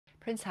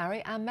Prince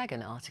Harry and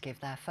Meghan are to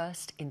give their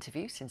first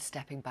interview since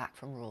stepping back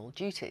from royal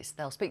duties.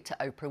 They'll speak to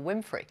Oprah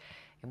Winfrey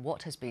in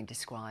what has been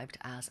described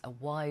as a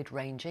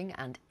wide-ranging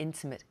and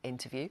intimate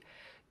interview,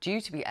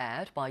 due to be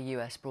aired by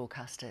US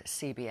broadcaster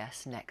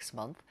CBS next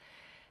month.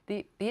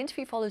 The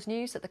interview follows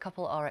news that the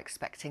couple are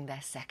expecting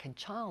their second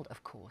child,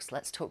 of course.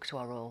 Let's talk to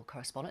our royal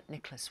correspondent,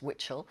 Nicholas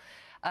Witchell.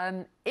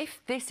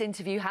 If this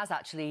interview has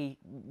actually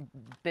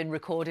been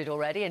recorded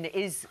already and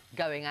is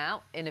going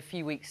out in a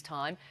few weeks'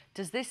 time,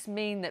 does this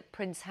mean that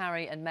Prince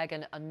Harry and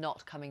Meghan are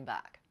not coming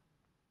back?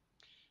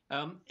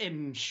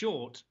 In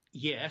short,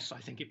 yes, I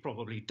think it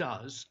probably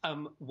does.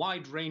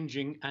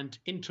 Wide-ranging and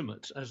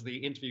intimate, as the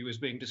interview is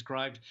being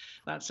described,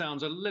 that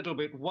sounds a little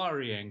bit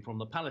worrying from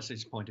the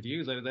palace's point of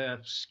view, though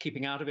they're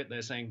keeping out of it.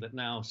 They're saying that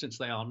now, since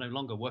they are no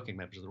longer working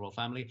members of the royal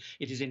family,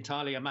 it is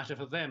entirely a matter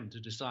for them to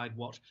decide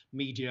what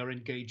media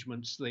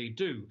engagements they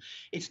do.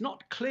 It's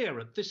not clear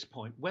at this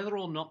point whether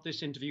or not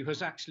this interview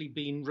has actually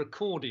been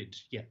recorded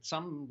yet.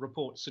 Some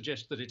reports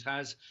suggest that it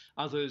has,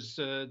 others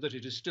that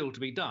it is still to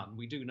be done.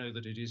 We do know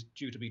that it is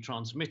due to be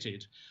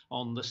transmitted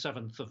on the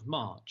 7th of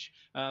March.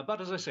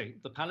 But as I say,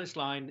 the palace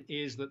line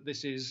is that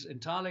this is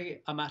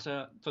entirely a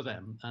matter for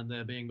them, and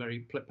they're being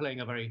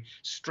playing a very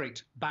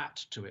straight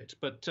bat to it.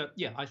 But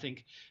yeah, I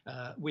think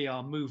we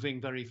are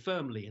moving very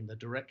firmly in the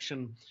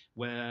direction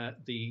where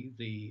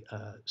the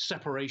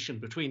separation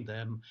between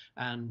them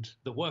and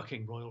the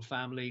working royal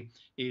family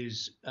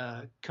is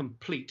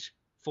complete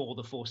for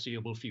the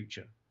foreseeable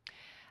future.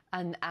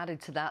 And added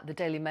to that, the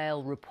Daily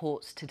Mail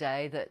reports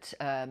today that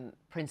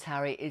Prince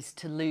Harry is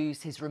to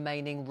lose his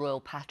remaining royal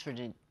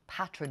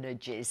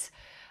patronages.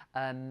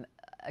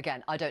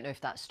 Again, I don't know if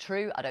that's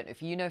true. I don't know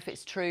if you know if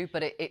it's true,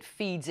 but it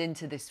feeds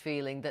into this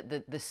feeling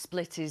that the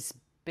split is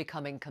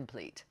becoming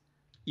complete.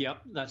 Yeah,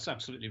 that's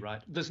absolutely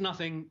right. There's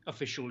nothing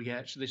official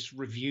yet. This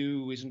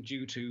review isn't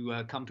due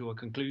to come to a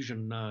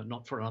conclusion,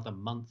 not for another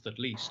month at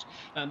least.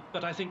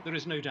 But I think there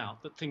is no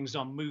doubt that things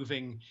are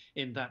moving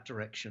in that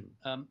direction.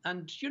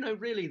 And, you know,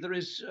 really, there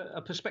is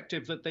a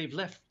perspective that they've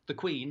left the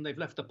Queen, they've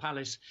left the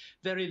palace,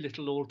 very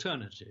little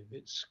alternative.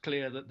 It's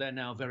clear that they're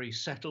now very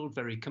settled,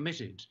 very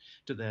committed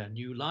to their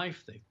new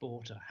life. They've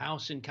bought a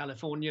house in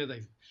California.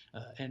 They've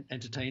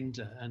entertained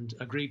and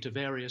agreed to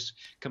various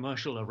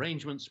commercial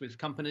arrangements with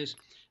companies.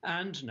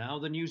 And now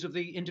the news of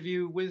the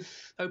interview with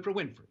Oprah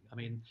Winfrey. I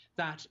mean,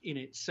 that in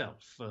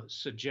itself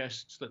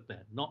suggests that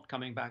they're not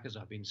coming back, as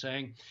I've been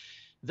saying.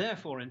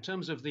 Therefore, in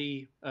terms of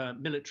the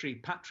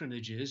military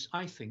patronages,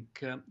 I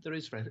think there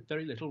is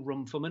very little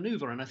room for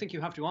manoeuvre. And I think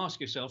you have to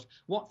ask yourself,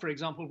 what, for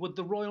example, would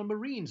the Royal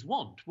Marines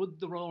want? Would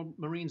the Royal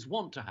Marines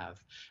want to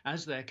have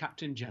as their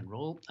Captain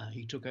General?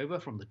 He took over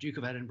from the Duke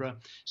of Edinburgh,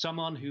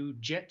 someone who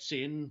jets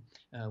in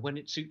when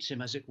it suits him,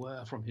 as it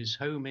were, from his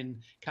home in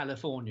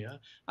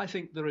California. I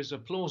think there is a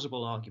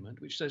plausible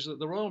argument which says that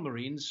the Royal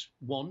Marines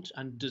want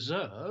and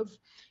deserve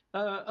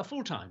a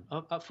full-time,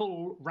 a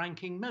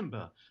full-ranking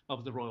member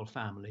of the royal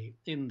family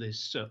in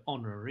this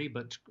honorary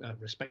but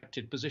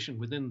respected position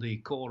within the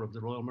corps of the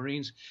Royal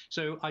Marines.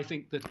 So I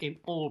think that in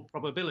all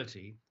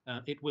probability,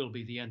 it will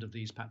be the end of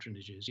these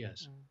patronages,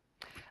 yes.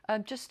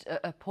 Just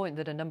a point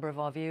that a number of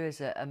our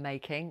viewers are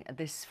making,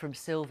 this from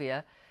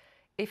Sylvia.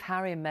 If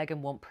Harry and Meghan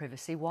want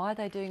privacy, why are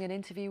they doing an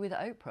interview with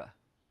Oprah?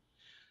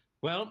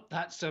 Well,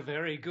 that's a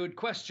very good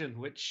question,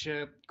 which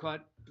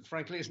quite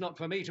frankly is not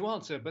for me to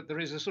answer. But there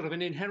is a sort of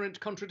an inherent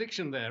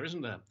contradiction there,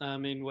 isn't there? I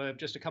mean, we're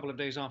just a couple of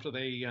days after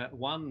they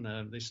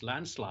won this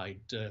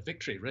landslide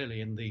victory,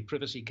 really, in the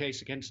privacy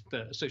case against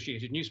the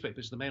Associated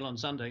Newspapers, the Mail on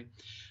Sunday.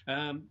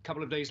 A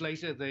couple of days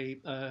later,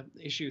 they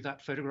issue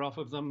that photograph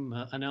of them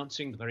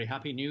announcing the very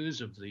happy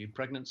news of the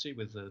pregnancy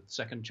with the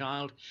second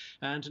child.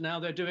 And now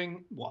they're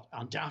doing what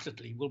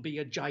undoubtedly will be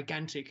a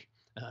gigantic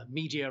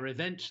media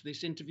event,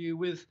 this interview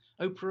with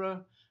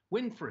Oprah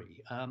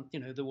Winfrey. You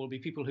know, there will be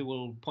people who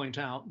will point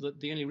out that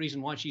the only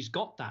reason why she's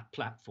got that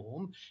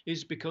platform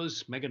is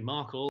because Meghan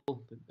Markle,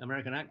 the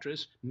American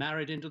actress,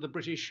 married into the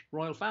British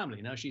royal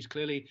family. Now, she's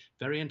clearly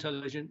very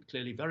intelligent,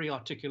 clearly very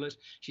articulate.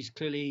 She's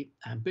clearly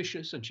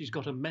ambitious, and she's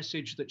got a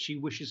message that she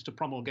wishes to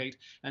promulgate,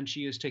 and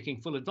she is taking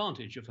full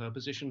advantage of her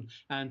position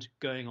and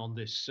going on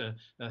this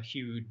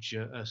huge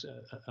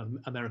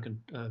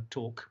American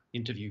talk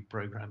interview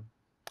program.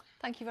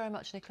 Thank you very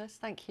much, Nicholas.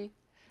 Thank you.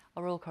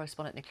 Our royal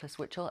correspondent, Nicholas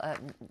Witchell.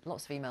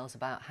 Lots of emails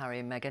about Harry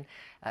and Meghan.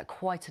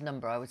 Quite a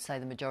number, I would say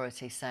the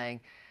majority,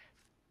 saying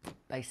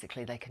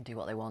basically they can do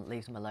what they want,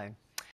 leave them alone.